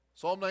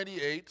Psalm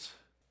 98,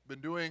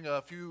 been doing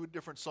a few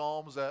different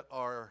psalms that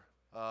are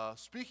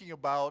speaking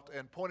about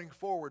and pointing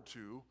forward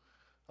to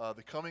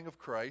the coming of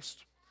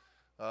Christ.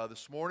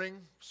 This morning,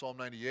 Psalm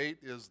 98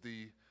 is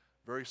the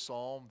very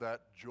psalm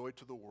that Joy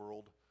to the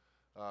World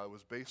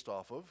was based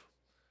off of.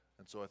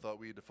 And so I thought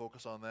we had to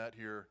focus on that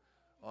here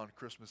on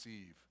Christmas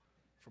Eve.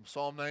 From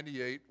Psalm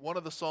 98, one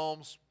of the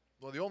psalms,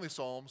 one of the only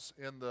psalms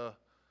in the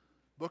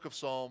book of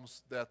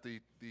Psalms that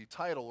the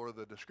title or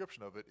the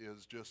description of it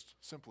is just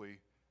simply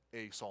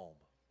a psalm.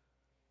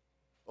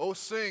 Oh,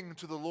 sing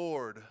to the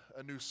Lord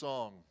a new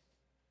song,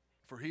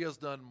 for he has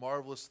done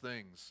marvelous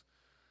things.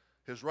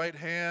 His right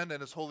hand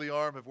and his holy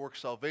arm have worked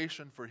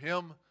salvation for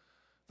him.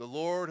 The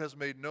Lord has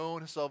made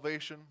known his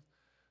salvation.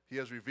 He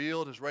has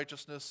revealed his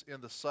righteousness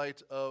in the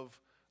sight of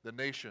the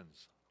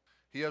nations.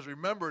 He has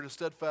remembered his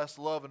steadfast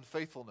love and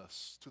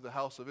faithfulness to the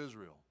house of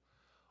Israel.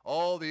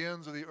 All the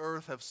ends of the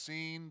earth have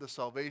seen the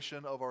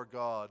salvation of our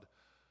God.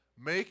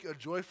 Make a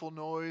joyful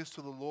noise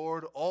to the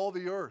Lord, all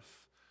the earth.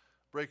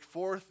 Break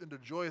forth into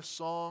joyous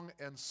song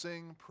and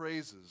sing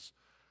praises.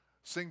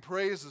 Sing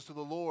praises to the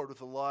Lord with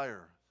the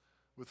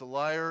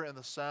lyre and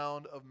the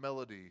sound of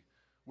melody,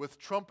 with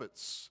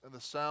trumpets and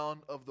the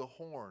sound of the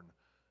horn.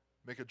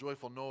 Make a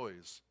joyful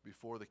noise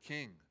before the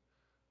King,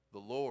 the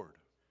Lord.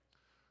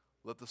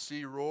 Let the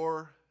sea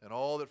roar and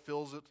all that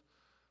fills it,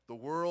 the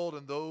world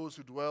and those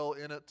who dwell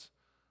in it.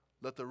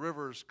 Let the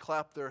rivers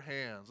clap their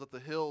hands. Let the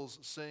hills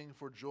sing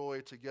for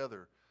joy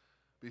together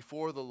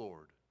before the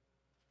Lord.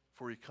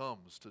 For he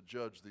comes to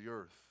judge the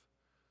earth.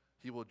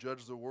 He will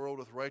judge the world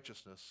with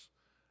righteousness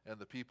and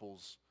the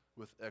peoples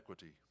with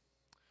equity.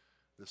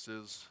 This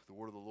is the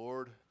word of the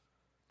Lord.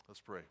 Let's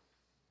pray.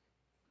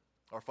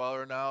 Our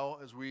Father, now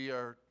as we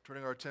are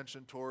turning our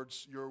attention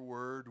towards your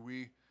word,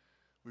 we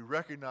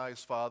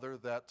recognize, Father,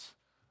 that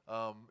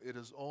it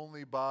is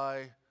only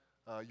by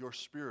your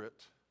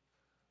Spirit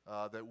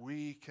that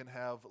we can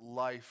have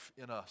life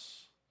in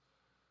us,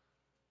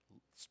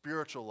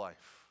 spiritual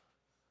life.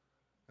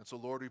 And so,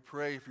 Lord, we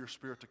pray for your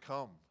Spirit to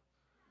come,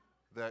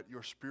 that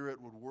your Spirit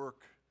would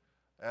work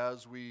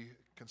as we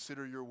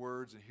consider your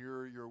words and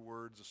hear your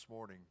words this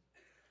morning.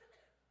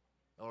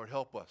 Lord,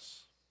 help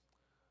us.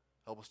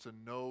 Help us to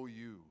know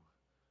you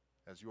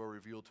as you are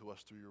revealed to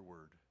us through your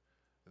word.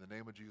 In the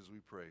name of Jesus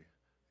we pray.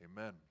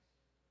 Amen.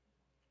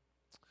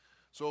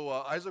 So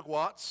Isaac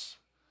Watts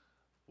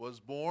was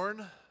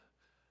born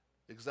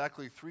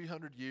exactly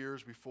 300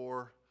 years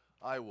before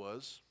I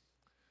was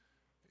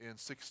in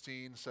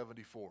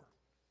 1674.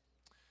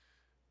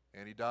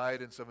 And he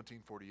died in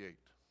 1748.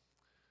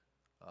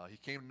 He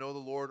came to know the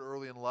Lord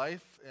early in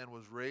life and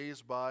was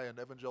raised by an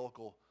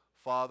evangelical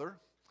father.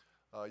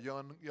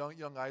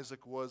 Young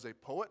Isaac was a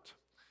poet,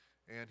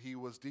 and he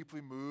was deeply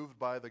moved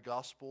by the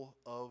gospel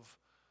of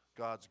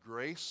God's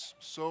grace.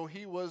 So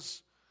he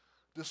was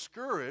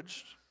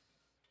discouraged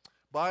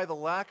by the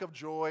lack of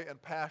joy and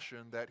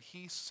passion that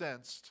he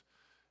sensed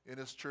in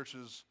his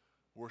church's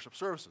worship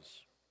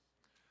services.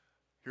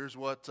 Here's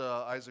what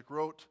Isaac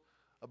wrote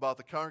about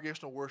the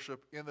congregational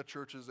worship in the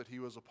churches that he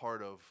was a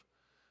part of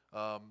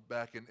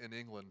back in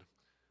England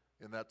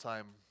in that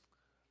time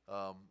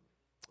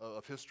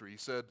of history. He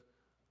said,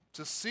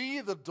 "To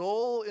see the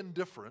dull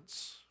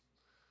indifference,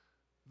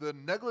 the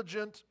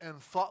negligent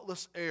and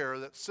thoughtless air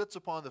that sits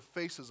upon the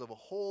faces of a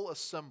whole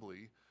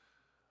assembly,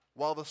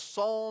 while the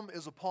psalm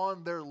is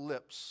upon their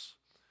lips,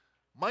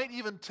 might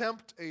even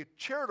tempt a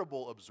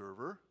charitable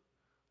observer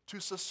to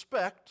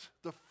suspect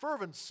the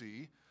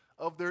fervency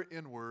of their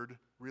inward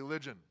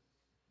religion."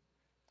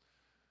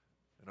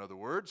 In other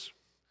words,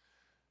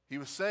 he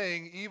was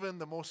saying even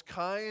the most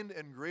kind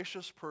and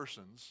gracious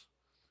persons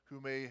who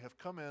may have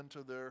come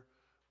into their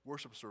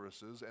worship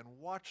services and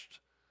watched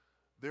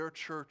their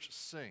church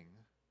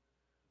sing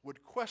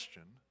would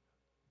question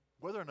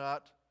whether or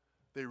not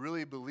they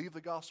really believe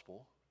the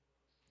gospel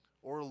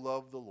or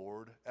love the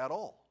Lord at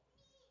all.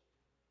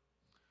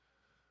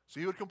 So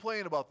he would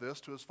complain about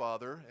this to his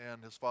father,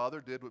 and his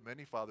father did what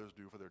many fathers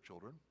do for their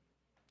children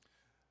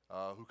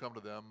who come to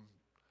them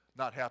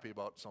not happy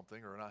about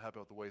something or not happy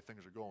about the way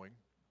things are going.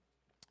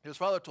 His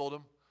father told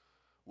him,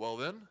 "Well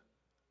then,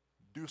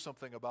 do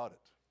something about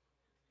it.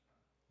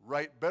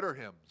 Write better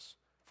hymns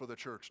for the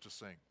church to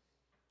sing."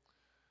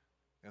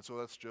 And so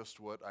that's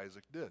just what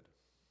Isaac did.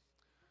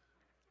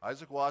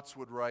 Isaac Watts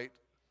would write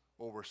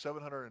over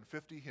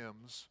 750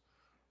 hymns,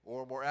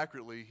 or more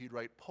accurately, he'd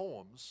write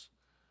poems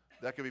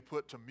that could be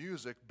put to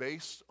music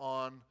based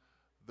on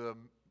the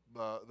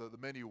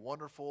many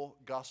wonderful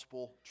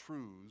gospel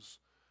truths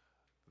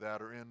that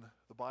are in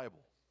the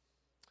Bible.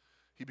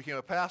 He became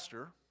a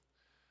pastor,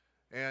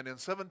 and in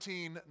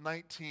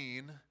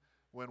 1719,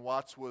 when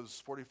Watts was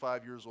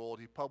 45 years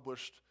old, he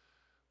published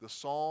the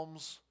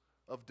Psalms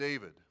of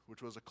David,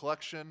 which was a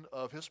collection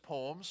of his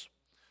poems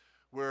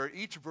where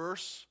each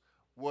verse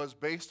was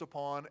based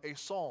upon a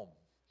psalm.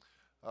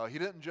 He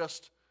didn't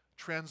just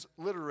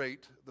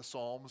transliterate the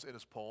psalms in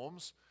his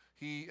poems.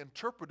 He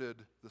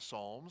interpreted the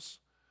psalms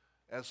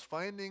as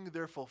finding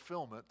their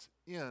fulfillment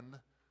in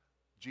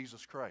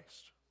Jesus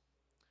Christ,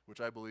 which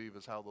I believe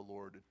is how the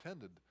Lord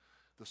intended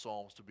the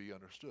Psalms to be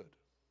understood.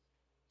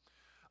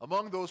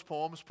 Among those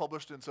poems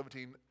published in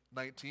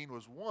 1719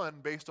 was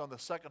one based on the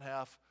second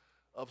half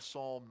of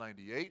Psalm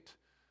 98,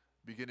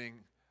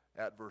 beginning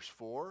at verse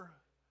 4.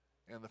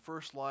 And the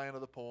first line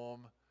of the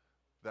poem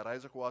that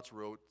Isaac Watts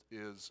wrote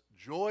is,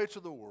 "Joy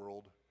to the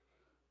world,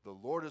 the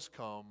Lord is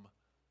come,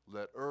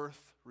 let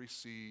earth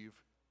receive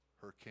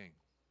her King."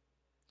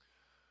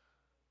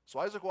 So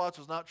Isaac Watts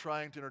was not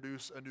trying to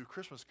introduce a new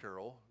Christmas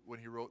carol when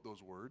he wrote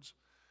those words.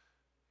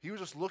 He was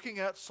just looking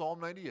at Psalm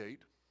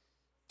 98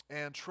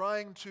 and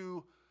trying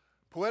to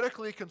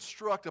poetically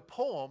construct a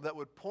poem that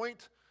would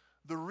point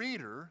the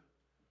reader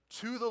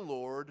to the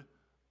Lord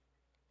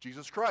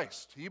Jesus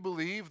Christ. He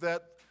believed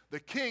that the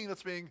king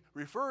that's being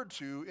referred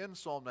to in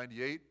Psalm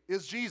 98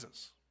 is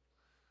Jesus.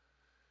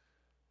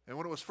 And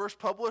when it was first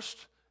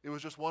published, it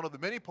was just one of the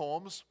many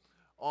poems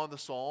on the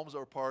Psalms that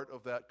were part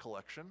of that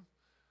collection.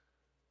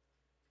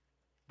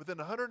 But then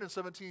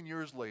 117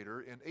 years later,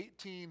 in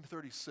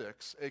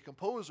 1836, a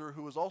composer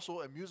who was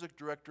also a music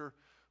director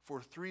for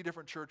 3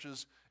 different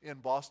churches in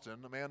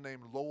Boston, a man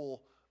named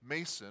Lowell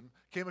Mason,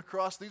 came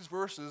across these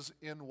verses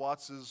in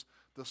Watts's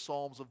The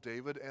Psalms of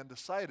David and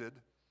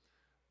decided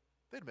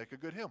they'd make a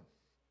good hymn.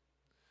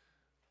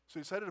 So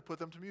he decided to put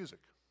them to music.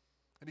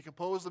 And he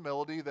composed a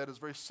melody that is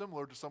very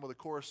similar to some of the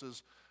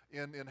choruses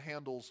in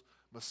Handel's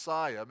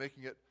Messiah,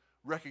 making it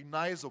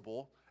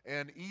recognizable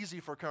and easy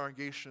for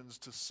congregations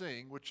to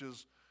sing, which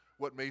is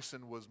what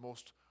Mason was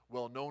most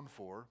well known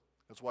for.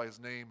 That's why his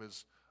name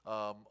is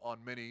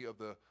on many of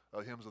the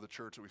hymns of the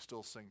church that we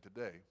still sing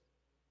today.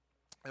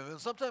 And then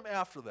sometime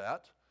after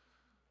that,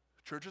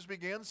 churches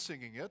began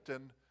singing it,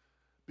 and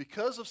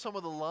because of some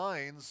of the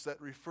lines that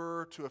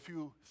refer to a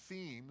few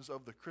themes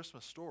of the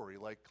Christmas story,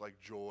 like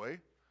joy,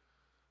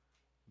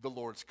 the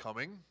Lord's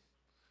coming,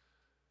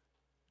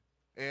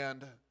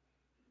 and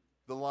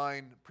the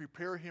line,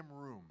 "Prepare him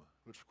room,"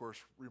 which of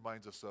course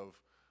reminds us of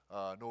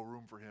no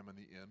room for him in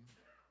the inn.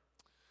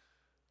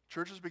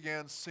 Churches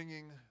began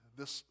singing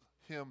this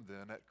hymn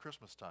then at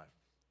Christmas time,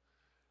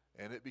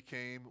 and it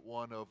became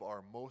one of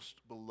our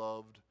most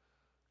beloved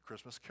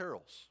Christmas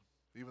carols,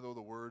 even though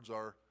the words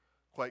are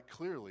quite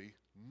clearly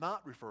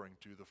not referring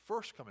to the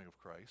first coming of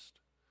Christ,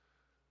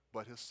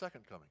 but his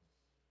second coming.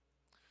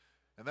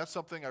 And that's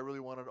something I really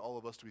wanted all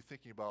of us to be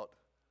thinking about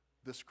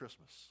this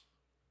Christmas.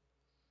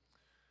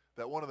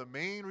 That one of the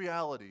main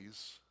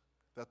realities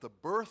that the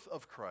birth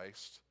of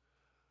Christ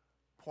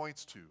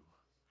points to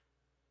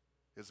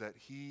is that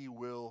he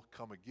will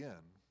come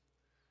again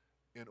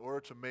in order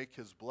to make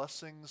his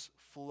blessings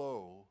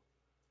flow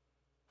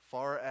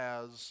far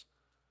as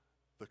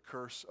the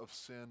curse of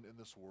sin in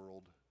this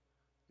world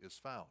is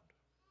found.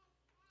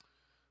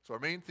 So our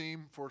main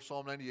theme for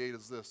Psalm 98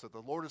 is this, that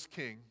the Lord is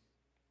king,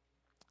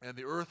 and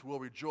the earth will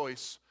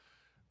rejoice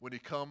when he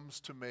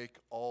comes to make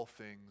all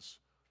things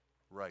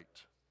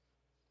right.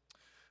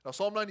 Now,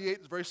 Psalm 98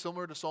 is very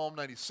similar to Psalm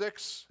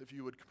 96, if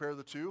you would compare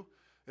the two.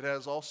 It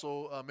has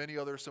also many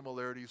other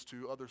similarities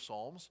to other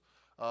psalms.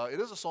 It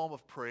is a psalm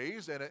of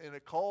praise, and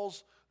it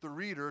calls the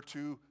reader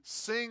to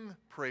sing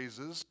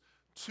praises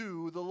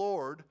to the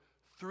Lord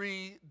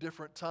 3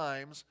 different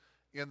times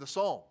in the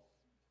psalm.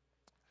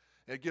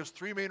 It gives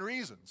 3 main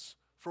reasons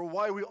for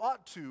why we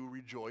ought to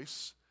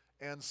rejoice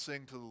and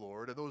sing to the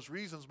Lord, and those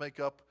reasons make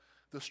up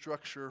the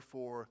structure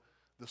for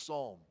the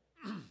psalm.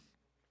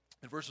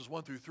 In verses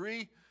 1 through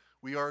 3,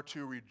 we are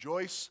to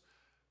rejoice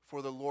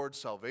for the Lord's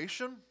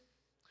salvation.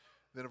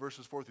 Then in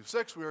verses 4 through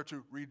 6, we are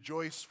to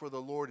rejoice for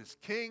the Lord is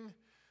king.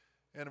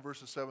 And in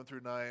verses 7 through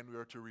 9, we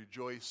are to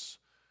rejoice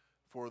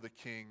for the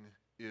king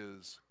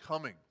is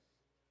coming.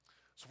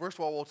 So first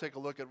of all, we'll take a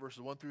look at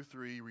verses 1 through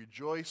 3.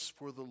 Rejoice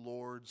for the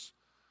Lord's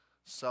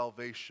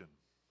salvation.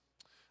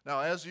 Now,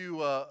 as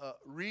you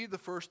read the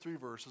first 3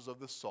 verses of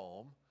this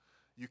psalm,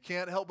 you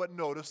can't help but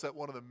notice that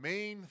one of the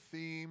main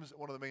themes,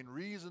 one of the main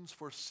reasons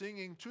for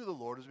singing to the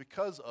Lord is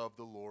because of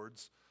the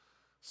Lord's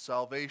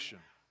salvation.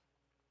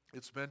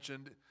 It's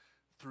mentioned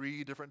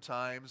 3 different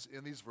times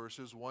in these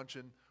verses, once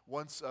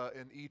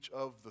in each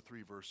of the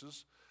 3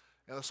 verses.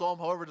 And the psalm,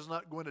 however, does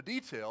not go into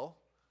detail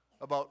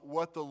about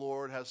what the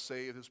Lord has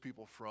saved his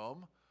people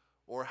from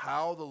or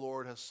how the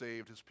Lord has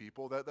saved his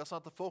people. That's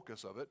not the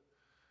focus of it.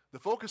 The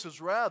focus is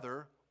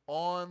rather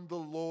on the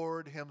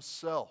Lord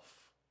himself.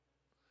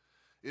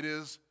 It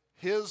is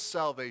his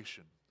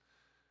salvation.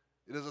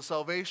 It is a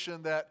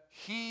salvation that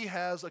he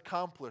has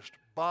accomplished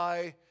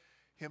by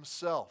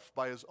himself,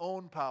 by his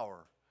own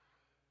power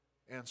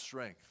and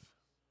strength.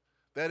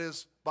 That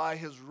is, by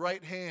his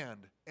right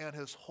hand and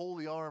his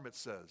holy arm, it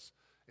says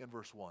in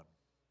verse 1.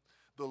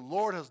 The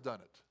Lord has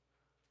done it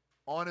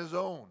on his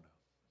own,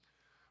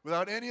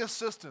 without any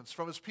assistance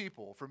from his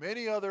people, from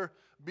any other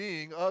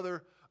being,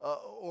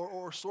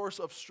 or source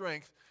of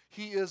strength.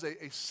 He is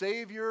a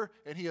Savior,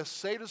 and he has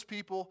saved his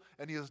people,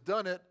 and he has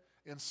done it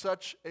in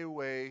such a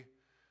way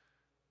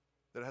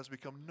that it has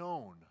become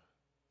known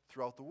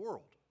throughout the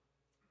world.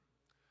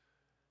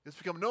 It's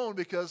become known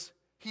because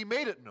he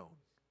made it known.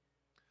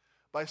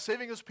 By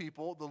saving his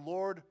people, the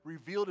Lord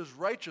revealed his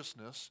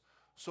righteousness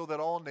so that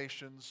all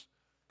nations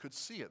could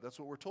see it. That's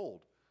what we're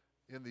told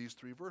in these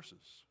 3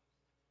 verses.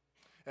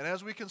 And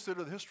as we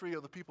consider the history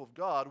of the people of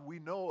God, we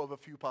know of a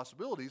few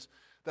possibilities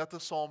that the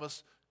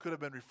psalmist could have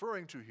been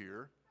referring to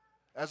here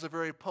as a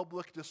very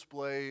public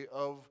display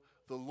of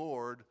the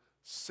Lord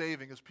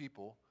saving his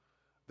people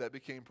that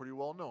became pretty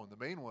well known.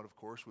 The main one, of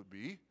course, would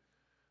be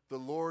the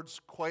Lord's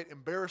quite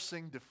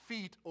embarrassing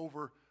defeat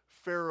over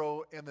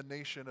Pharaoh and the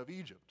nation of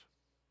Egypt.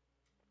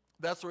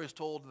 That story is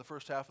told in the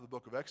first half of the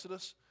book of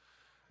Exodus,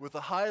 with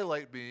the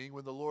highlight being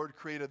when the Lord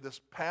created this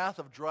path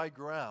of dry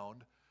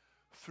ground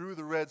through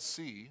the Red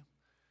Sea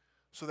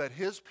so that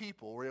his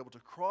people were able to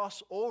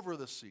cross over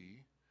the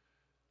sea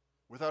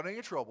without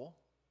any trouble.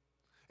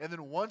 And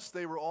then once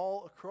they were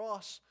all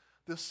across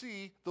the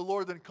sea, the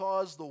Lord then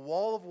caused the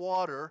wall of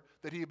water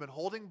that he had been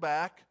holding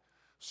back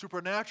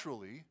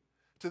supernaturally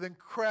to then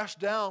crash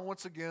down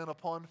once again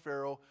upon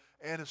Pharaoh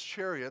and his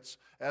chariots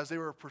as they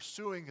were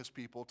pursuing his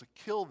people to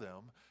kill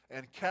them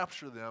and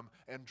capture them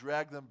and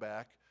drag them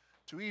back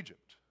to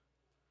Egypt.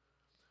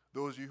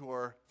 Those of you who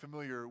are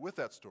familiar with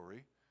that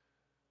story,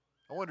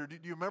 I wonder, do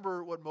you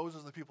remember what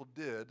Moses and the people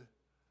did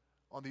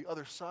on the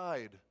other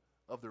side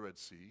of the Red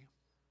Sea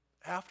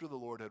after the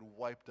Lord had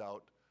wiped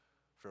out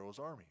Pharaoh's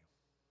army?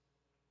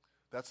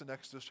 That's in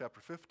Exodus chapter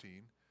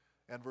 15,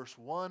 and verse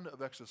 1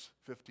 of Exodus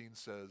 15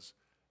 says,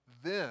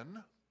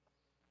 "Then,"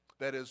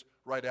 that is,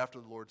 right after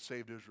the Lord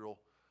saved Israel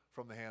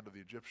from the hand of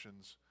the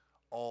Egyptians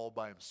all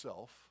by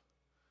himself,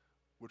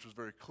 which was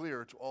very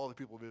clear to all the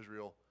people of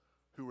Israel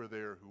who were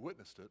there, who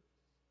witnessed it.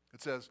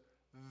 It says,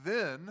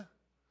 "Then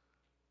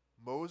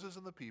Moses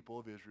and the people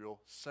of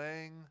Israel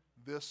sang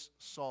this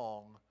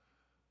song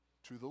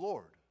to the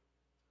Lord,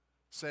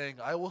 saying,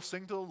 'I will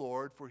sing to the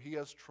Lord, for he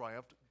has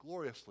triumphed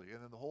gloriously.'"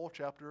 And then the whole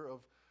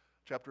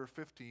chapter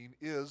 15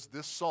 is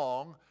this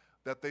song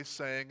that they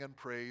sang and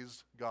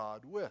praised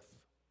God with.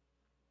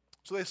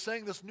 So they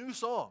sang this new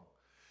song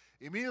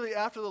immediately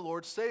after the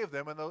Lord saved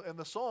them, and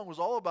the song was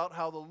all about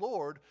how the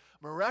Lord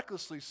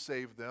miraculously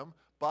saved them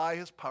by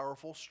his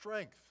powerful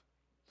strength.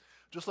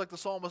 Just like the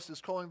psalmist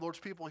is calling the Lord's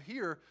people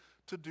here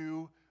to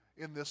do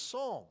in this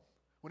psalm.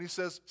 When he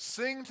says,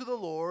 "Sing to the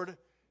Lord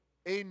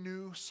a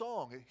new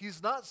song."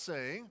 He's not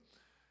saying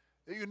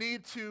that you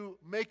need to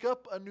make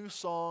up a new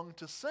song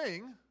to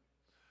sing,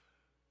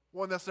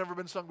 one that's never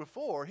been sung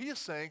before. He is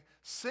saying,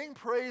 sing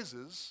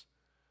praises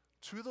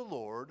to the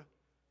Lord,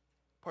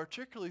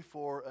 particularly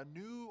for a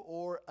new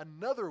or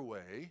another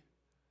way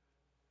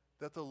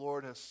that the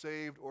Lord has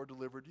saved or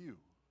delivered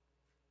you,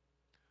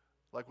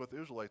 like what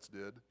the Israelites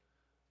did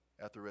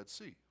at the Red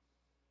Sea.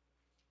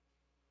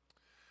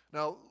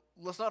 Now,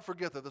 let's not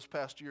forget that this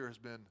past year has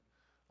been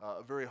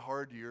a very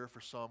hard year for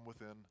some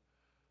within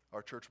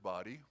our church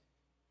body.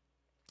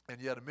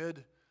 And yet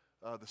amid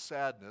the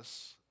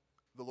sadness,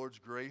 the Lord's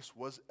grace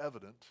was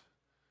evident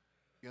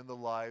in the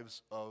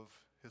lives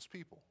of his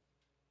people.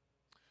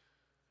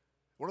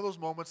 One of those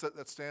moments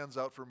that stands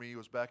out for me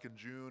was back in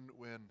June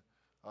when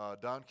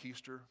Don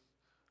Keister,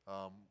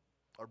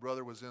 our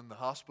brother, was in the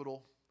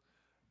hospital,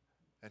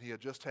 and he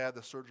had just had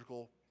the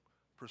surgical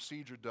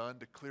procedure done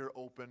to clear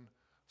open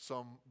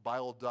some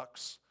bile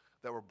ducts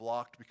that were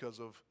blocked because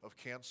of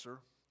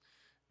cancer.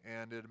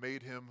 And it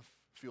made him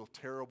feel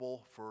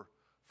terrible for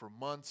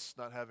months,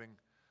 not having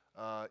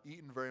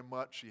eaten very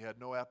much. He had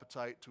no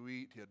appetite to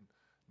eat.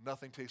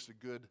 Nothing tasted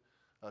good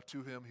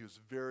to him. He was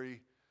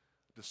very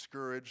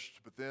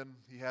discouraged. But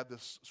then he had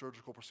this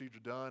surgical procedure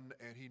done,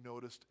 and he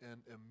noticed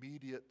an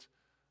immediate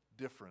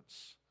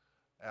difference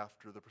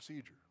after the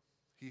procedure.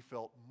 He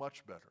felt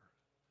much better.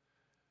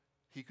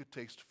 He could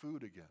taste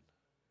food again.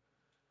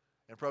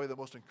 And probably the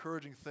most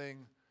encouraging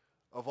thing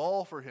of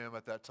all for him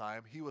at that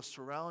time, he was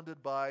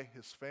surrounded by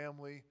his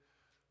family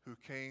who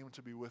came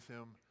to be with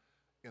him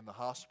in the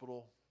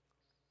hospital,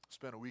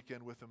 spent a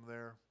weekend with him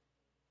there.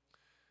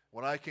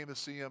 When I came to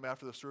see him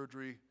after the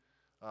surgery,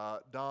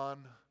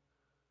 Don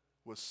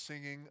was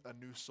singing a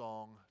new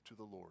song to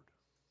the Lord.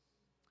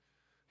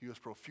 He was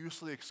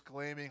profusely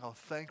exclaiming how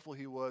thankful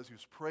he was. He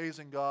was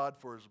praising God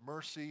for his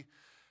mercy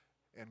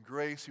and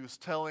grace. He was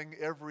telling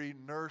every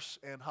nurse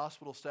and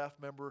hospital staff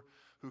member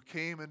who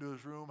came into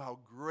his room how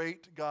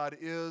great God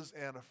is,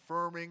 and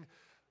affirming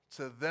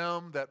to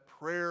them that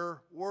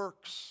prayer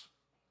works.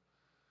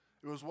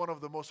 It was one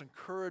of the most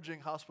encouraging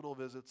hospital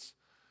visits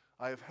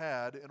I have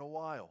had in a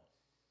while.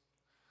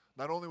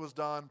 Not only was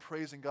Don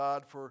praising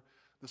God for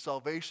the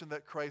salvation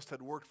that Christ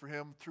had worked for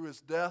him through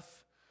his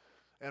death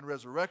and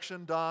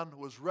resurrection, Don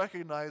was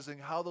recognizing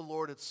how the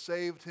Lord had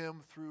saved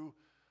him through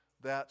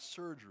that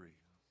surgery.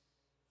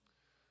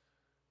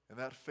 And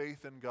that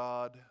faith in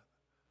God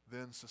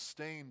then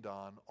sustained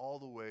Don all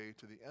the way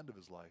to the end of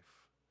his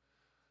life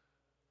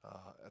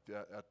at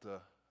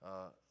the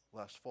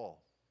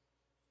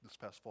this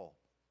past fall.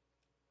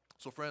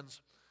 So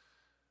friends,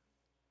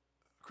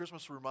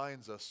 Christmas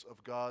reminds us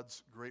of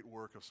God's great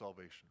work of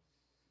salvation.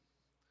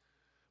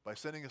 By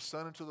sending his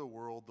Son into the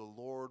world, the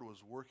Lord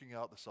was working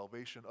out the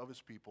salvation of his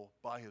people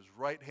by his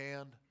right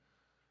hand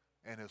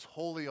and his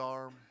holy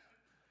arm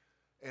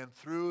and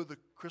through the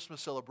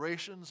Christmas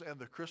celebrations and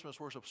the Christmas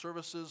worship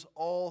services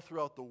all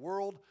throughout the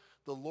world,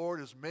 the Lord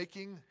is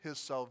making his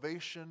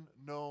salvation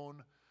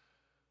known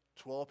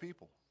to all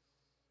people.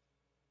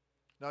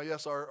 Now,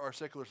 yes, our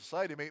secular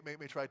society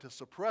may try to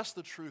suppress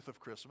the truth of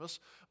Christmas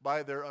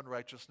by their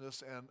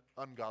unrighteousness and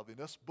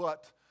ungodliness,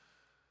 but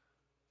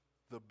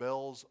the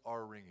bells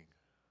are ringing.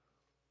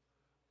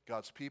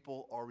 God's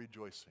people are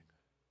rejoicing.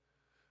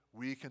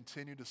 We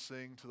continue to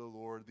sing to the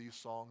Lord these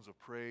songs of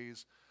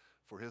praise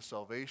for his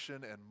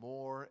salvation, and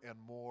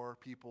more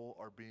people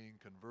are being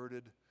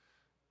converted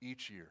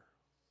each year.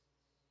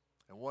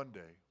 And one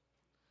day,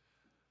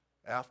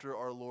 after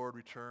our Lord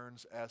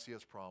returns as he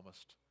has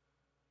promised,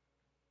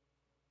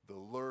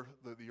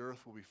 the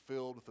earth will be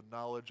filled with the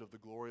knowledge of the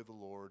glory of the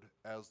Lord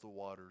as the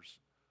waters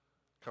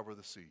cover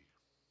the sea.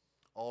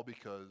 All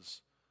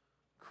because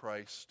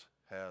Christ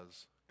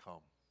has come.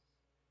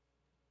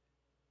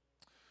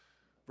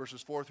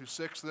 Verses 4 through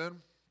 6 then,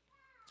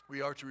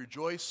 we are to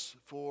rejoice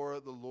for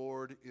the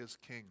Lord is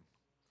King.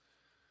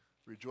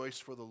 Rejoice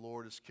for the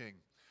Lord is King.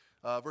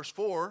 Verse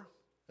 4,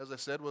 as I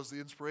said, was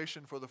the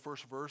inspiration for the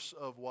first verse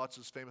of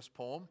Watts' famous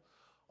poem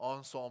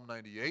on Psalm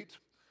 98.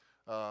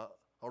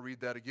 I'll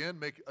read that again.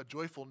 Make a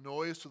joyful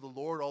noise to the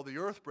Lord, all the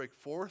earth. Break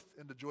forth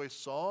into joyous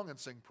song and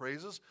sing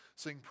praises.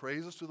 Sing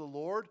praises to the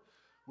Lord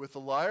with the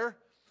lyre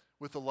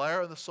and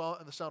the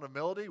sound of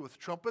melody, with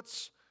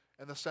trumpets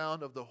and the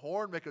sound of the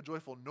horn. Make a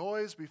joyful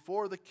noise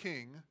before the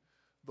King,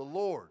 the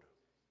Lord.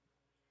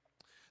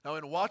 Now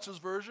in Watts'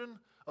 version,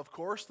 of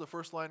course, the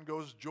first line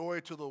goes, joy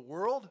to the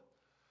world.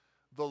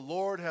 The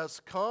Lord has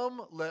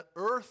come. Let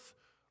earth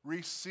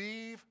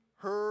receive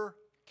her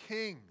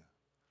King.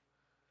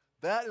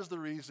 That is the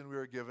reason we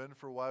are given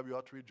for why we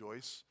ought to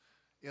rejoice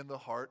in the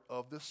heart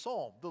of this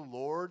psalm. The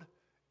Lord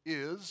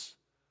is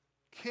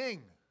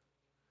King.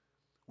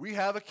 We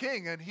have a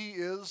King, and he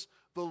is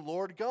the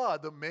Lord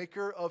God, the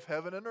maker of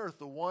heaven and earth,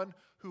 the one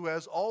who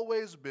has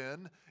always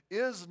been,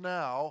 is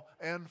now,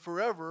 and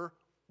forever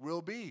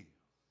will be.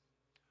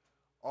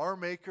 Our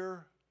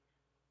maker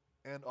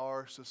and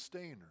our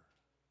sustainer.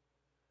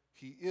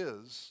 He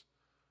is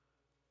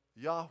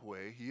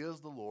Yahweh, he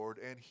is the Lord,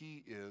 and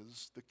he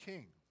is the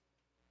King.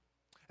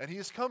 And he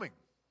is coming.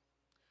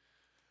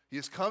 He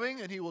is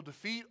coming, and he will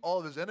defeat all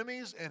of his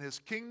enemies, and his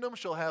kingdom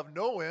shall have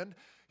no end.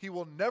 He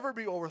will never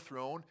be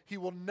overthrown. He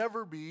will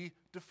never be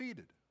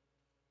defeated.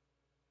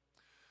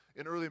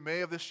 In early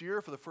May of this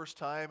year, for the first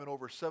time in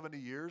over 70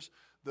 years,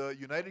 the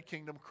United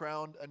Kingdom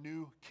crowned a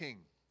new king.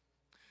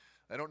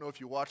 I don't know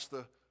if you watched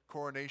the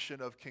coronation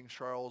of King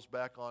Charles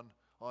back on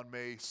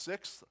May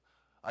 6th.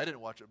 I didn't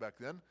watch it back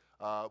then,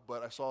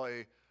 but I saw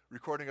a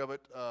recording of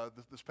it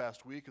this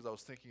past week as I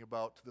was thinking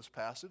about this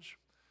passage.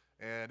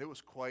 And it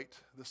was quite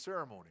the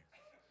ceremony.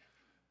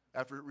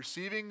 After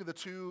receiving the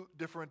two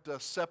different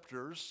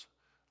scepters,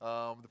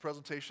 the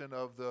presentation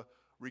of the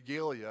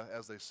regalia,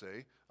 as they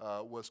say,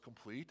 was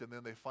complete. And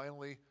then they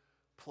finally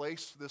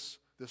placed this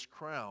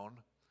crown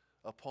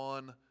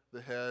upon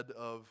the head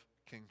of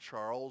King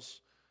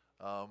Charles.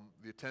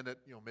 The attendant,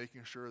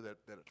 making sure that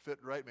it fit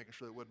right, making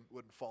sure that it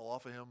wouldn't fall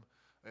off of him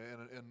in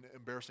an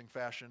embarrassing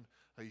fashion.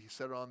 He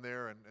set it on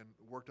there and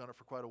worked on it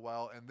for quite a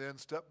while, and then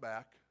stepped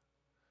back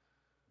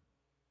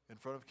in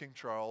front of King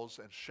Charles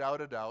and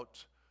shouted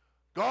out,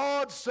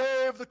 "God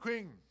save the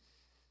King!"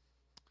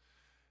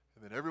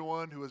 And then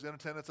everyone who was in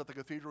attendance at the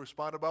cathedral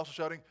responded by also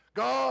shouting,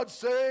 "God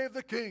save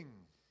the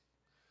King!"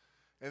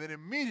 And then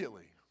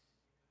immediately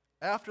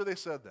after they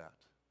said that,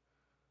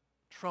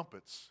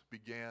 trumpets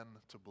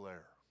began to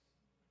blare.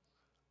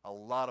 A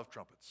lot of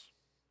trumpets.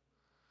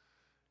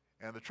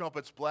 And the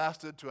trumpets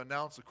blasted to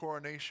announce the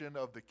coronation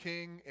of the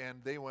king,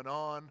 and they went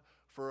on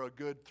for a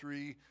good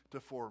 3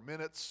 to 4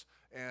 minutes.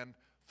 And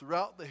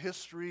throughout the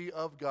history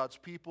of God's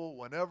people,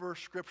 whenever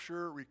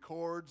Scripture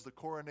records the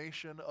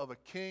coronation of a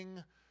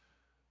king,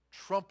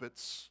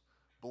 trumpets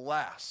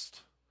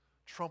blast,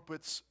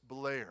 trumpets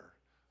blare.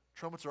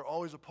 Trumpets are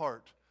always a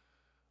part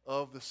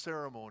of the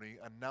ceremony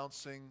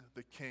announcing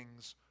the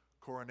king's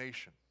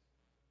coronation.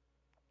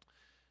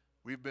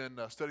 We've been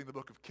studying the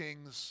book of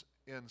Kings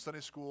in Sunday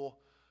school,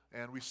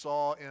 and we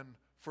saw in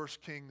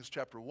 1 Kings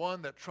chapter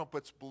 1 that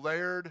trumpets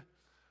blared,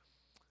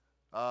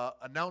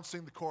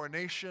 announcing the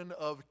coronation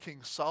of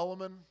King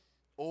Solomon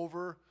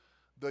over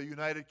the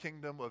United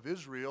Kingdom of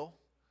Israel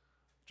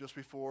just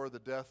before the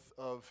death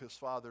of his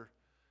father,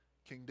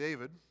 King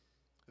David.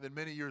 And then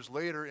many years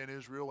later in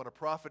Israel, when a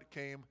prophet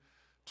came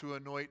to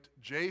anoint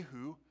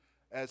Jehu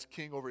as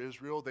king over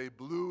Israel, they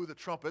blew the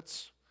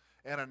trumpets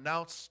and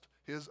announced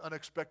his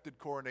unexpected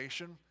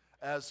coronation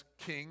as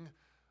king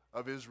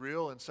of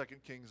Israel in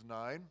 2 Kings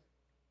 9.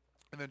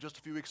 And then just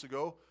a few weeks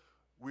ago,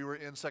 we were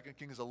in 2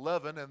 Kings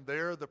 11, and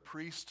there the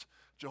priest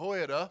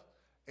Jehoiada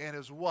and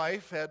his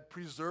wife had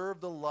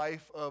preserved the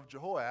life of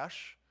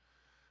Jehoash,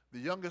 the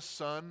youngest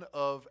son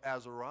of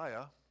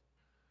Azariah,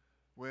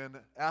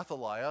 when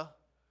Athaliah,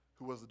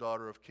 who was the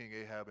daughter of King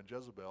Ahab and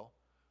Jezebel,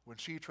 when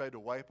she tried to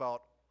wipe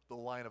out the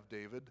line of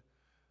David,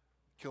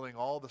 killing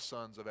all the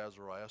sons of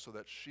Azariah so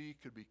that she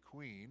could be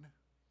queen.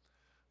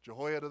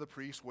 Jehoiada the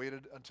priest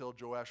waited until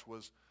Joash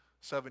was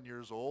 7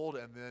 years old,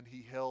 and then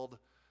he held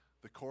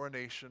the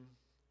coronation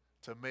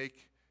to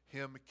make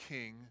him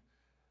king.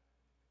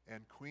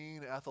 And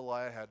Queen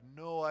Athaliah had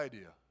no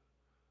idea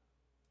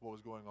what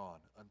was going on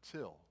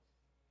until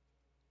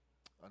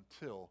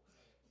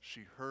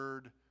she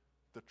heard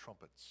the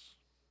trumpets.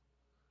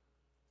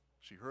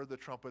 She heard the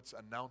trumpets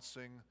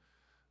announcing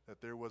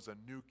that there was a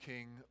new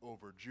king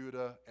over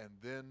Judah, and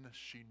then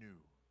she knew.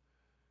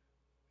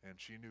 And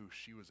she knew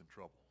she was in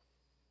trouble.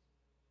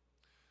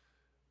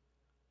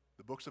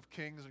 The books of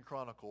Kings and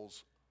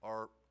Chronicles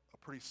are a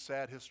pretty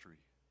sad history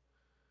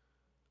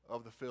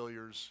of the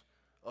failures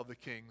of the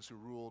kings who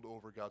ruled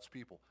over God's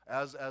people.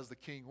 As the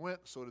king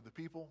went, so did the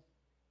people.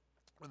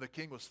 When the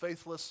king was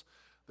faithless,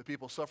 the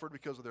people suffered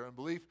because of their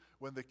unbelief.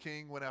 When the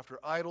king went after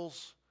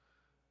idols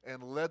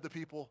and led the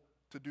people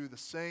to do the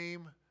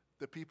same,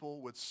 the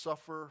people would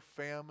suffer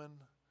famine,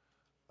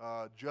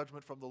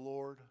 judgment from the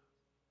Lord.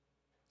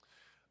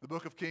 The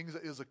book of Kings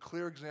is a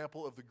clear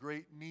example of the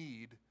great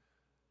need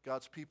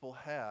God's people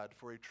had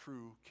for a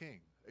true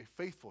king, a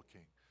faithful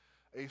king,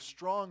 a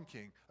strong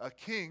king, a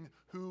king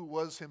who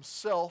was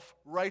himself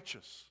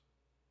righteous,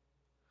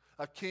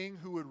 a king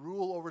who would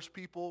rule over his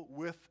people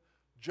with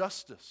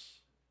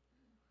justice.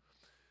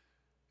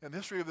 And the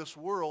history of this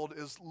world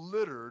is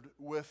littered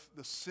with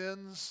the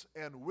sins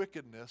and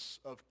wickedness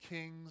of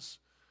kings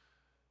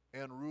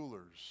and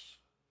rulers.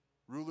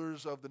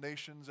 Rulers of the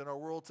nations in our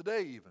world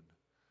today even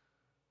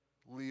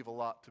leave a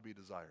lot to be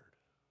desired.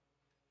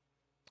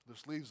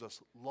 This leaves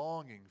us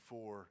longing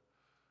for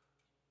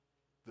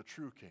the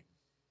true king,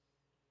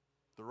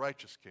 the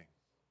righteous king,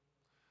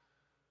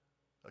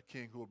 a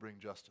king who will bring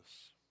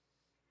justice.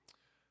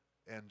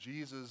 And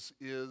Jesus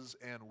is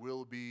and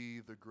will be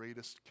the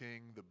greatest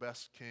king, the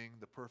best king,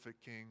 the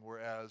perfect king,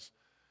 whereas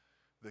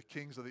the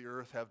kings of the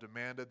earth have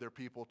demanded their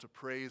people to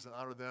praise and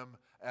honor them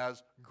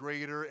as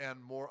greater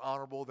and more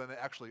honorable than they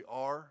actually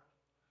are.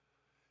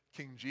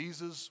 King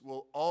Jesus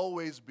will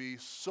always be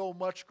so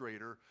much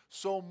greater,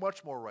 so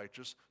much more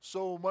righteous,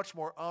 so much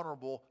more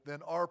honorable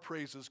than our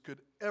praises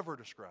could ever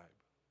describe.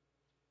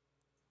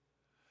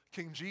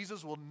 King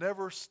Jesus will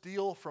never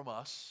steal from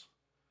us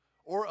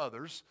or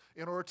others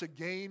in order to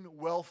gain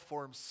wealth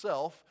for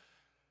himself,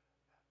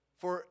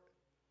 for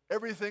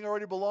everything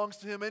already belongs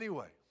to him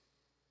anyway.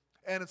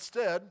 And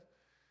instead,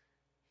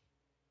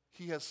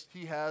 he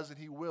has and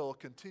he will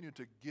continue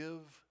to give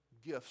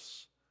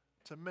gifts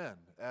to men,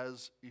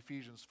 as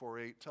Ephesians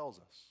 4:8 tells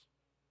us.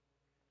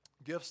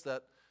 Gifts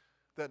that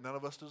none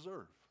of us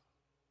deserve.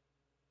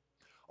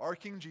 Our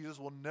King Jesus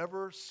will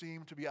never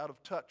seem to be out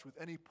of touch with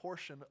any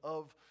portion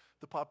of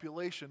the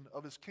population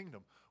of his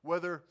kingdom,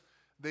 whether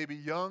they be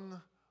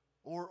young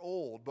or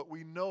old. But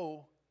we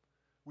know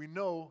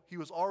he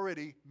was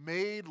already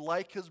made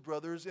like his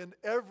brothers in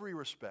every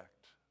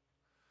respect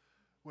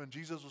when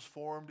Jesus was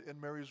formed in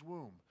Mary's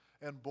womb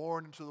and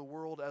born into the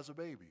world as a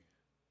baby.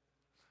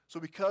 So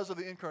because of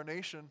the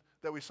incarnation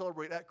that we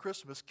celebrate at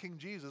Christmas, King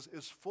Jesus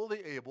is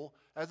fully able,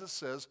 as it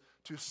says,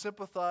 to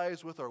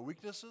sympathize with our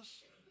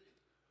weaknesses,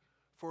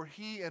 for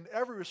he in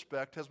every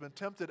respect has been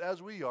tempted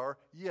as we are,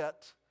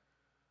 yet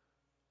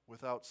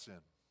without sin.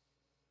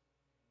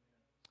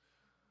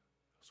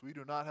 So we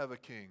do not have a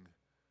king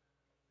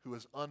who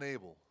is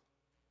unable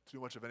to do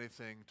much of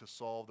anything to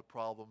solve the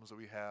problems that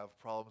we have,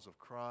 problems of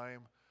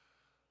crime,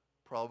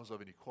 problems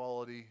of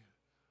inequality,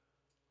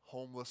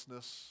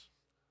 homelessness,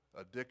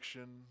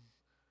 addiction,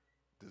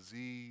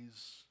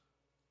 disease,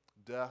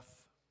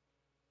 death.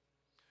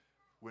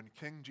 When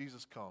King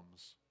Jesus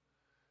comes,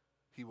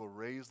 he will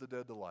raise the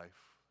dead to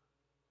life.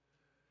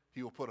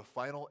 He will put a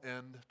final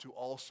end to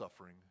all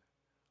suffering,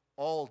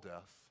 all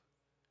death,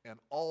 and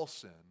all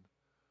sin.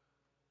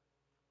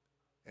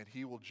 And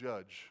he will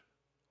judge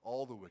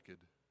all the wicked,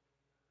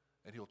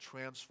 and he'll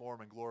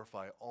transform and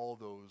glorify all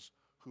those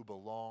who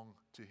belong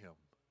to him.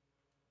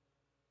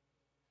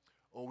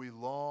 Oh, we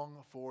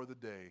long for the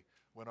day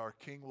when our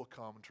King will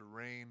come to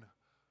reign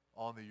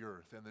on the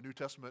earth. And the New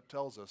Testament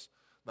tells us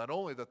not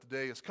only that the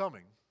day is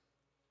coming,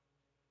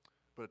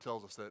 but it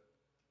tells us that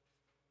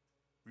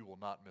we will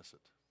not miss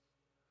it.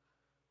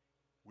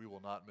 We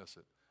will not miss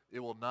it. It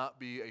will not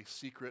be a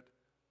secret,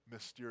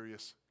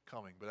 mysterious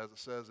coming. But as it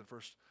says in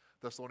 1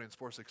 Thessalonians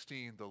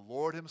 4:16, the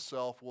Lord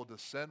himself will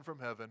descend from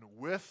heaven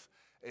with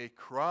a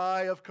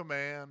cry of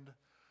command,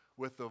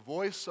 with the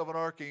voice of an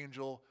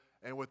archangel,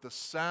 and with the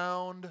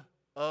sound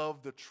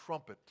of the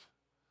trumpet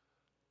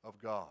of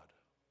God.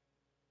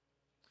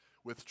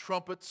 With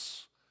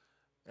trumpets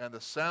and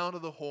the sound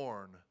of the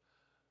horn,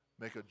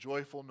 make a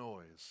joyful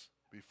noise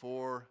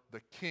before the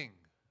King,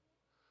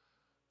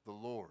 the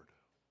Lord.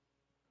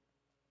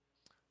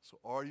 So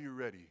are you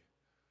ready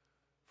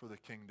for the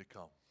King to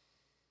come?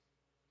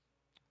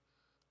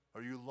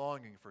 Are you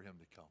longing for him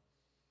to come?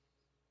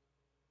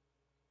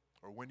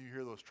 Or when you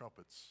hear those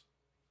trumpets,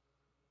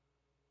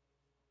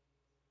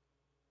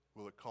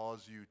 will it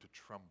cause you to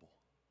tremble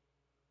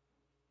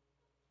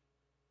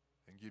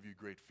and give you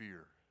great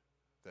fear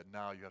that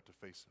now you have to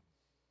face him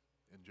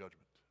in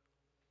judgment?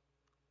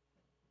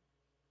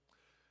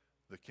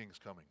 The King's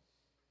coming.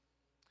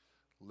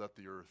 Let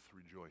the earth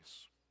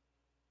rejoice.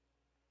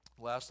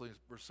 Lastly,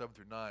 verse 7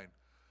 through 9,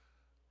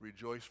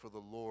 rejoice for the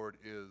Lord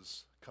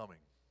is coming.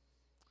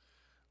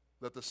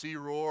 Let the sea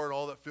roar and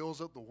all that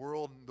fills it, the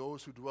world and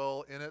those who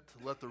dwell in it.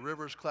 Let the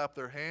rivers clap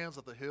their hands,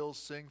 let the hills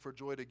sing for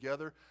joy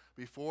together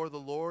before the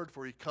Lord,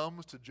 for he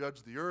comes to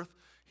judge the earth.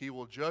 He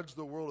will judge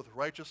the world with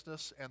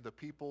righteousness and the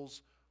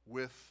peoples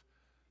with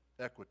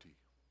equity.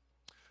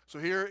 So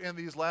here in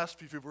these last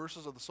few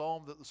verses of the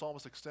psalm, the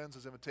psalmist extends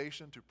his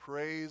invitation to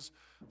praise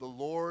the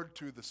Lord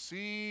to the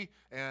sea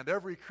and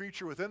every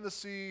creature within the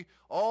sea,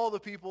 all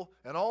the people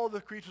and all the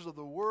creatures of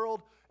the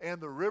world,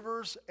 and the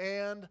rivers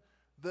and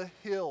the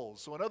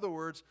hills. So in other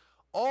words,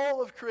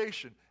 all of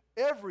creation,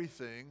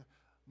 everything,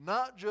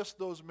 not just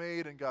those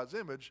made in God's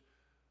image,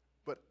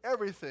 but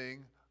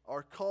everything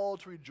are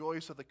called to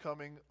rejoice at the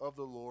coming of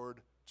the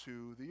Lord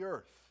to the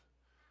earth.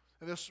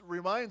 And this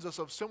reminds us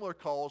of similar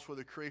calls for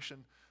the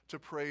creation to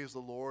praise the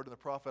Lord in the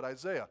prophet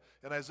Isaiah.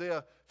 In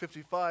Isaiah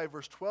 55,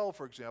 verse 12,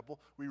 for example,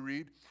 we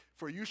read,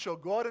 "For you shall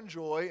go out in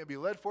joy and be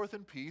led forth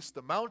in peace.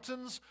 The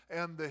mountains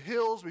and the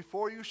hills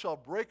before you shall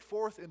break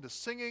forth into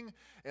singing,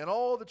 and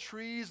all the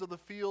trees of the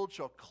field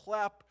shall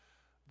clap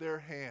their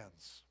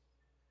hands."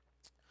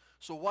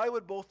 So why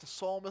would both the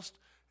psalmist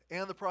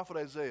and the prophet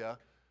Isaiah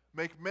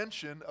make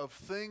mention of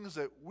things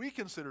that we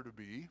consider to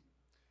be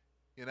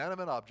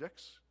inanimate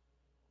objects?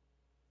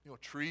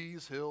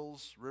 Trees,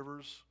 hills,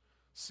 rivers,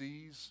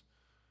 seas,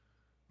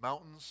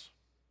 mountains,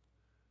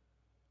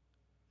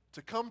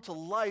 to come to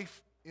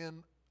life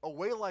in a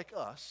way like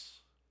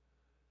us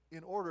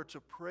in order to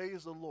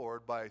praise the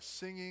Lord by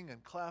singing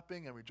and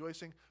clapping and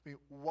rejoicing.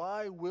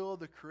 Why will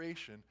the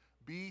creation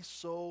be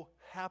so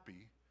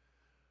happy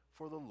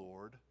for the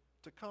Lord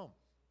to come?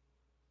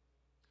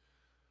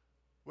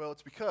 Well,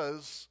 it's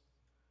because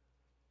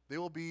they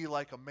will be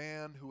like a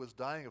man who was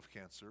dying of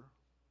cancer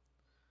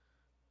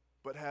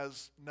but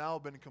has now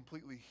been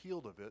completely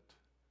healed of it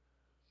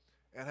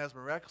and has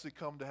miraculously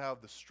come to have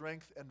the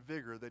strength and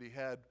vigor that he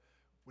had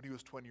when he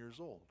was 20 years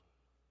old.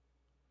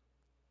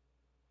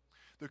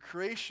 The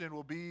creation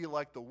will be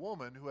like the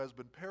woman who has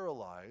been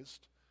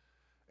paralyzed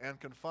and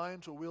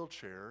confined to a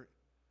wheelchair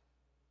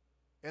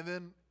and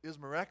then is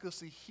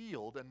miraculously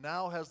healed and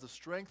now has the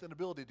strength and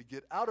ability to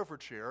get out of her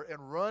chair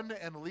and run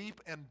and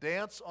leap and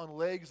dance on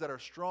legs that are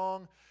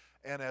strong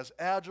and as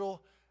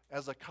agile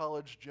as a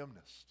college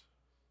gymnast.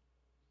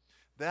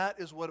 That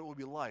is what it will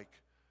be like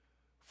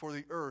for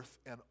the earth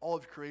and all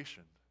of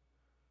creation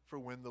for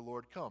when the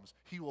Lord comes.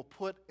 He will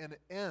put an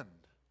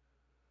end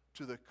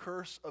to the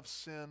curse of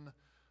sin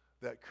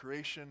that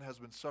creation has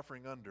been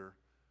suffering under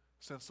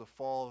since the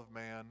fall of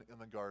man in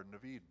the Garden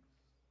of Eden.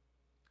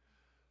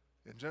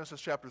 In Genesis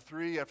chapter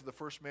 3, after the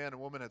first man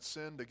and woman had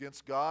sinned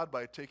against God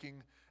by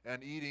taking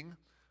and eating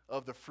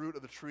of the fruit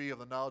of the tree of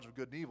the knowledge of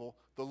good and evil,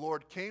 the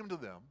Lord came to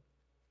them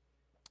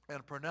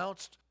and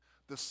pronounced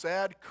the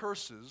sad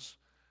curses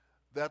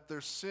that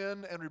their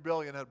sin and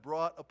rebellion had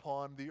brought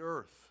upon the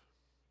earth.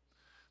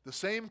 The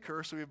same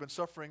curse that we've been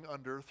suffering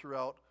under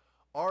throughout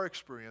our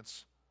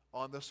experience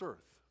on this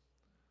earth.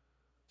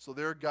 So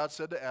there God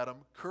said to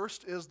Adam,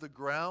 "Cursed is the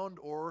ground,"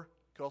 or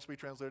it could also be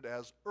translated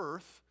as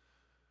earth.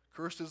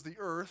 "Cursed is the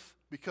earth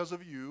because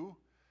of you.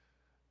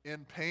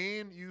 In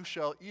pain you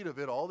shall eat of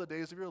it all the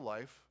days of your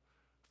life.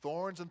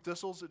 Thorns and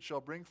thistles it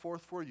shall bring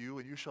forth for you,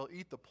 and you shall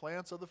eat the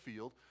plants of the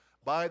field.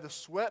 By the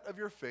sweat of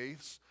your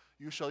face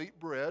you shall eat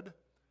bread,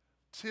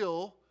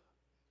 till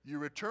you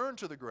return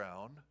to the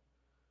ground,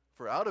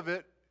 for out of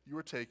it you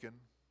were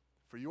taken,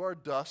 for you are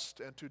dust,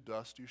 and to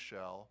dust you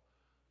shall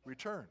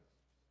return."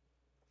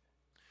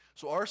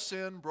 So our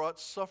sin brought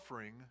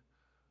suffering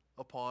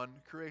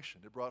upon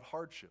creation. It brought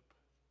hardship.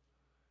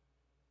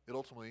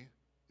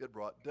 It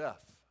brought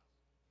death.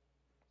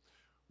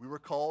 We were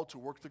called to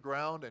work the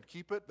ground and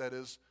keep it, that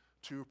is,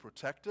 to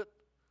protect it.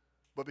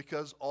 But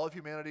because all of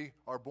humanity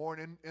are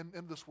born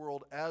in this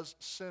world as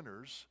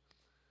sinners,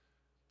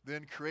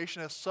 then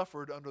creation has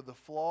suffered under the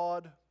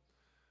flawed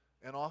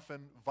and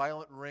often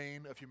violent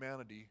reign of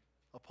humanity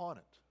upon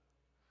it.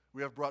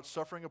 We have brought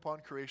suffering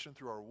upon creation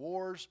through our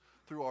wars,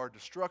 through our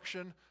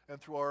destruction,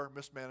 and through our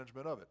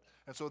mismanagement of it.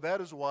 And so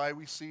that is why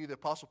we see the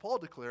Apostle Paul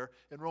declare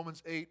in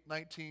Romans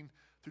 8:19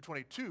 through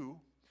 22,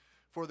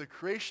 "For the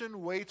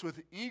creation waits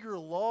with eager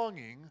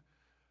longing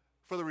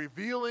for the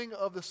revealing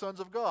of the sons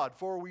of God.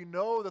 For we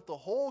know that the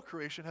whole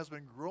creation has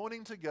been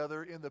groaning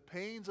together in the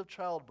pains of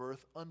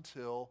childbirth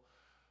until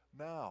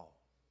now."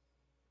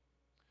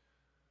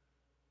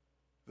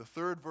 The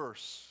third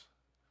verse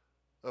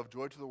of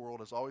Joy to the World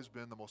has always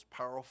been the most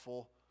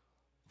powerful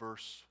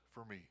verse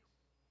for me.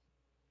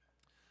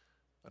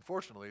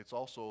 Unfortunately, it's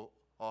also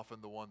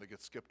often the one that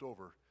gets skipped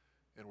over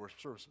in worship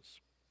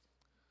services.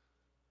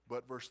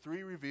 But verse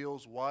 3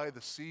 reveals why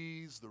the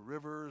seas, the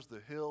rivers,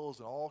 the hills,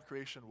 and all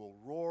creation will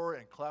roar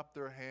and clap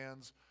their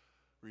hands,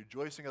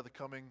 rejoicing at the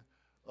coming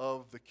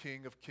of the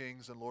King of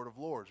Kings and Lord of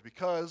Lords.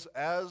 Because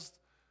as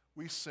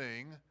we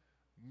sing,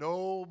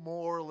 "No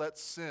more let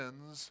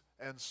sins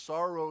and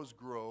sorrows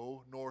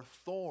grow, nor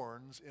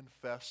thorns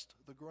infest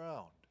the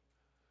ground.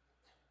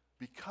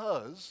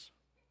 Because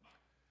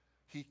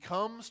he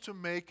comes to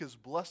make his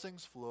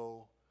blessings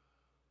flow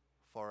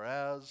far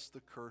as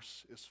the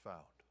curse is found.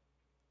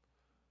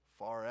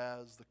 Far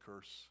as the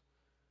curse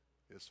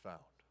is found.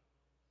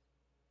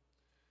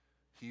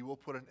 He will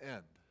put an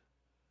end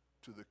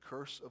to the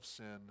curse of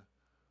sin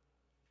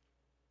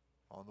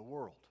on the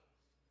world.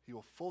 He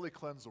will fully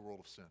cleanse the world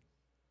of sin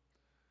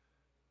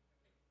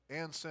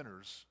and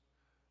sinners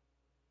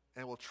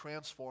and will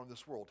transform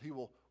this world. He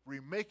will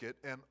remake it,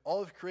 and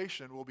all of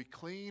creation will be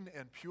clean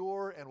and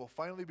pure and will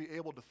finally be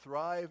able to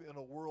thrive in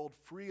a world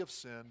free of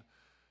sin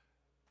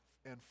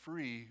and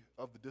free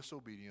of the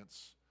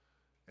disobedience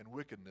and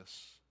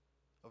wickedness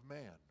of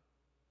man.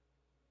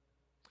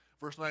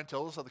 Verse 9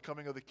 tells us that the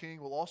coming of the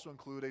King will also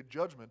include a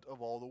judgment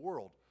of all the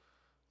world.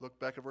 Look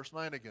back at verse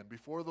 9 again.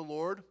 Before the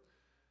Lord,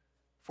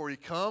 for he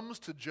comes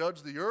to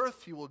judge the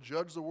earth, he will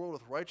judge the world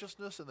with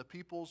righteousness and the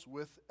peoples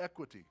with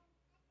equity.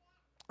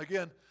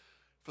 Again,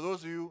 for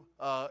those of you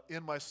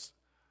in my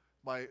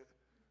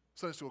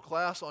Sunday school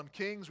class on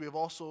kings, we have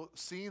also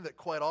seen that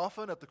quite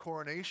often at the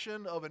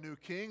coronation of a new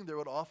king, there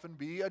would often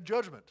be a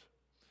judgment.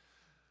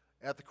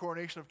 At the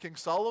coronation of King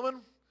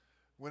Solomon,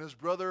 when his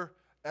brother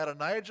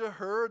Adonijah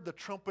heard the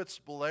trumpets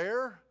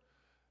blare,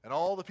 and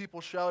all the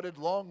people shouted,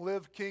 "Long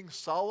live King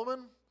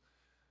Solomon,"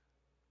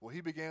 well, he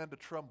began to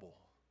tremble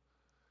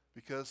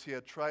because he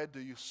had tried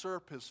to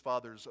usurp his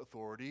father's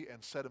authority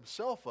and set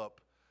himself up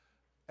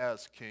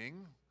as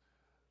king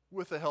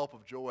with the help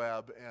of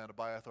Joab and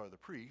Abiathar the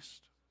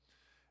priest.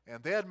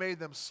 And they had made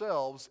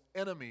themselves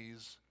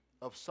enemies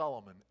of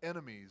Solomon,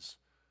 enemies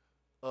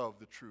of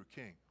the true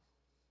king.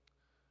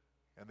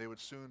 And they would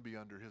soon be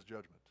under his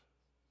judgment.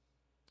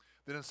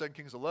 Then in 2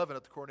 Kings 11,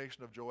 at the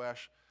coronation of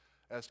Joash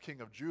as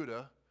king of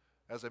Judah,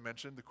 as I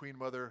mentioned, the queen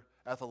mother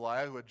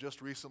Athaliah, who had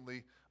just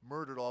recently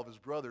murdered all of his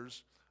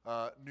brothers,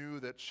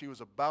 knew that she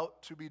was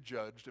about to be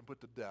judged and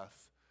put to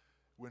death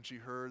when she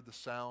heard the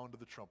sound of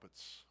the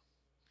trumpets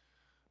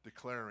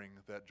declaring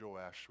that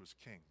Joash was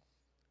king.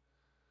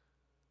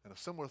 And a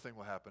similar thing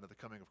will happen at the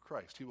coming of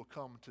Christ. He will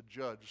come to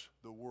judge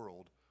the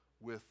world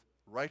with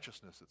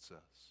righteousness, it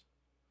says.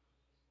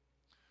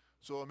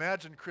 So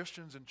imagine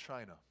Christians in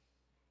China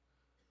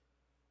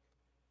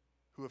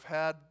who have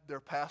had their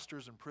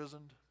pastors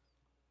imprisoned,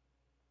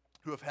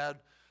 who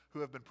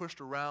have been pushed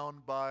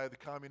around by the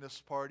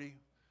Communist Party,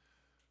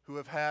 who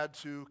have had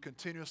to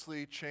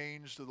continuously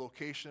change the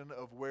location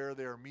of where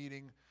they are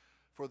meeting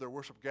for their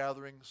worship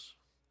gatherings,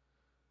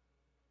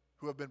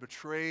 who have been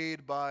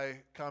betrayed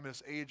by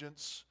communist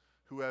agents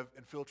who have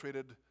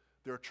infiltrated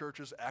their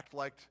churches, act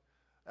like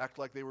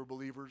they were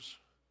believers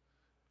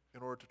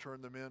in order to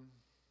turn them in.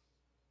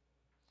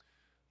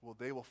 Well,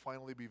 they will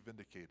finally be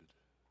vindicated.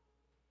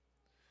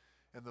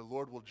 And the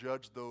Lord will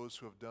judge those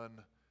who have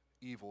done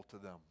evil to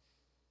them.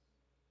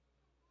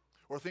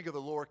 Or think of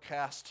the lower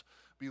caste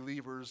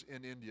believers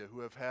in India who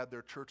have had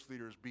their church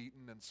leaders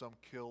beaten and some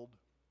killed,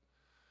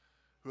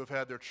 who have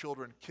had their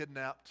children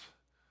kidnapped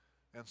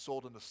and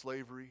sold into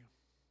slavery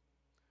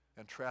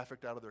and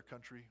trafficked out of their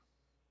country.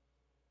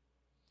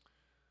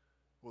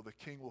 Well, the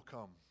King will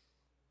come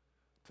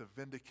to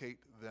vindicate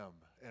them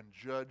and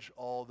judge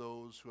all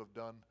those who have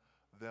done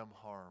them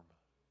harm.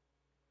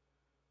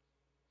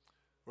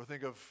 Or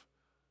think of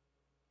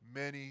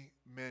many,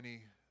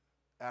 many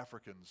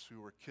Africans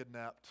who were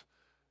kidnapped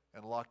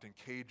and locked in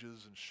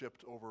cages and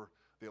shipped over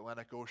the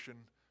Atlantic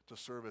Ocean to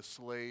serve as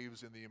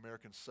slaves in the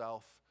American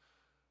South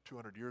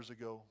 200 years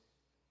ago.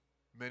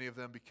 Many of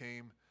them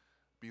became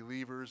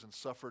believers and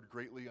suffered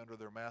greatly under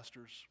their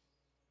masters.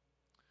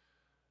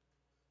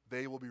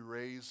 They will be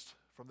raised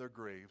from their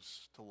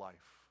graves to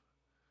life,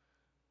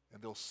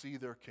 and they'll see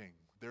their King,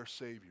 their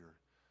Savior,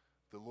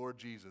 the Lord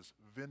Jesus,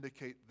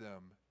 vindicate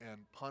them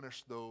and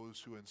punish those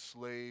who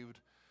enslaved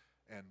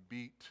and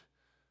beat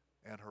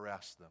and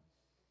harassed them.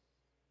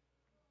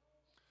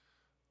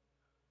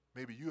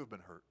 Maybe you have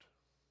been hurt.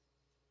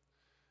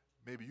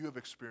 Maybe you have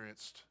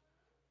experienced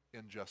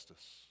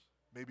injustice.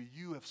 Maybe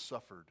you have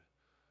suffered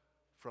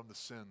from the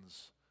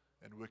sins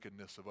and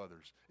wickedness of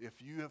others.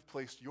 If you have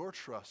placed your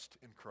trust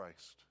in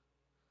Christ,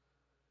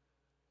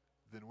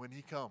 then when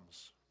he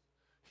comes,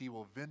 he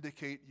will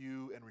vindicate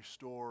you and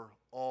restore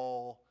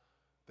all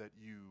that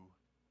you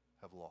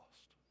have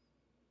lost.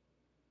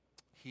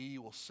 He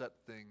will set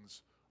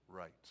things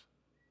right.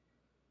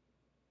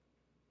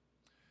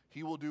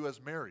 He will do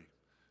as Mary,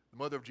 the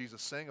mother of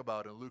Jesus, sang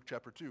about in Luke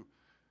chapter 2.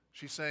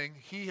 She sang,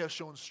 "He has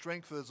shown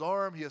strength with his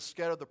arm. He has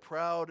scattered the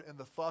proud in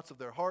the thoughts of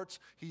their hearts.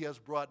 He has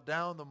brought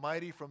down the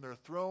mighty from their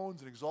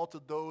thrones and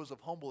exalted those of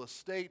humble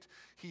estate.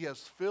 He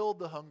has filled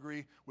the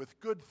hungry with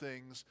good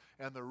things,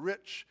 and the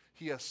rich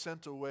he has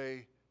sent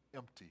away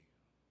empty.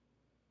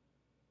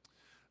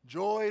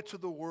 Joy to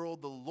the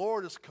world, the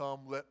Lord is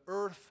come. Let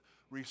earth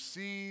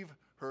receive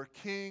her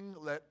King.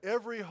 Let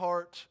every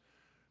heart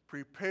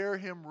prepare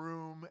him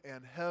room,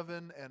 and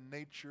heaven and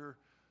nature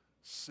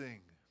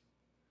sing."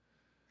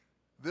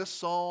 This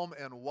psalm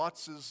and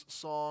Watts's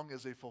song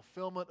is a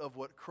fulfillment of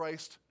what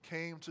Christ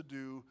came to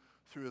do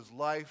through his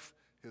life,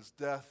 his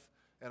death,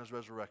 and his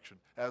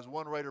resurrection. As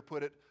one writer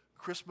put it,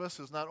 Christmas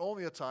is not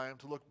only a time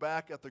to look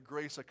back at the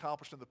grace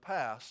accomplished in the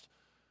past,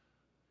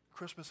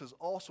 Christmas is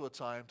also a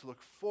time to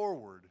look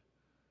forward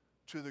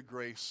to the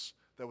grace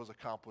that was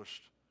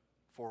accomplished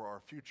for our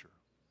future.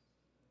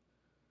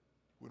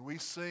 When we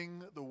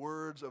sing the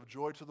words of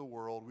joy to the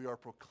world, we are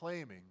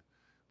proclaiming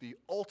the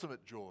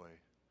ultimate joy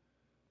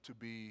to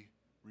be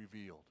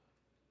revealed.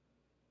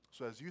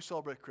 So as you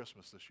celebrate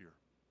Christmas this year,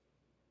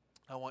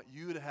 I want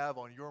you to have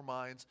on your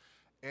minds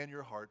and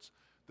your hearts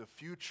the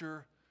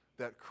future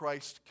that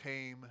Christ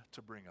came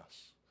to bring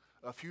us.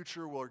 A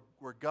future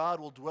where God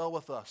will dwell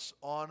with us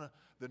on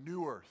the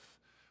new earth,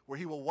 where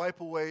he will wipe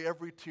away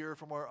every tear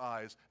from our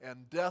eyes,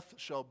 and death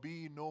shall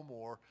be no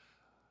more,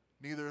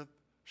 neither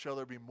shall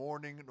there be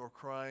mourning, nor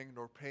crying,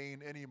 nor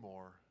pain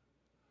anymore,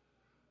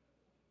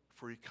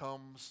 for he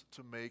comes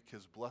to make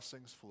his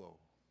blessings flow,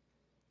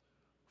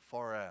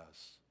 far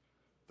as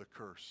the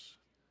curse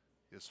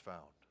is found.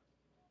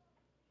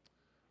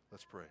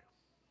 Let's pray.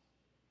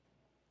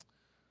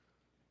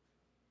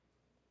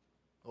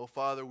 Oh,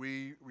 Father,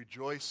 we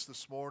rejoice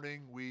this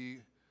morning. We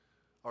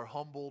are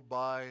humbled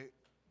by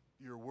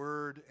your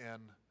word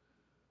and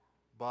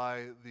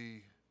by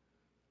the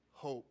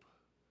hope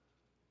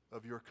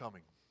of your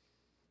coming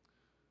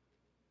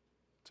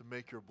to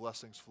make your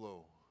blessings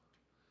flow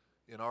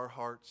in our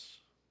hearts,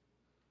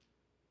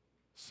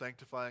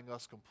 sanctifying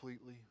us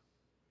completely,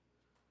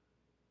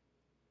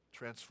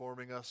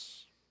 transforming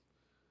us,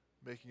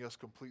 making us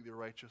completely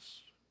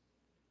righteous,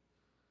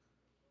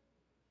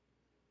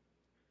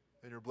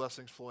 and your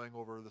blessings flowing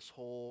over this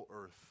whole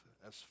earth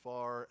as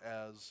far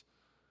as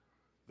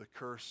the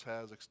curse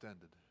has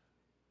extended.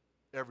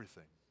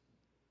 Everything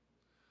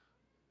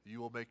you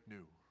will make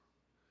new.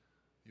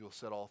 You will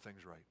set all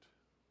things right.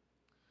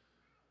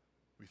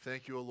 We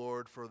thank you, O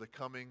Lord, for the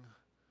coming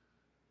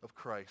of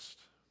Christ,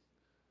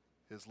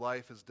 his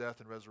life, his death,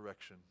 and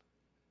resurrection,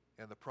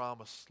 and the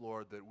promise,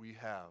 Lord, that we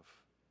have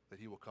that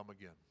he will come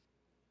again.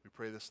 We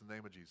pray this in the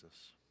name of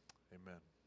Jesus. Amen.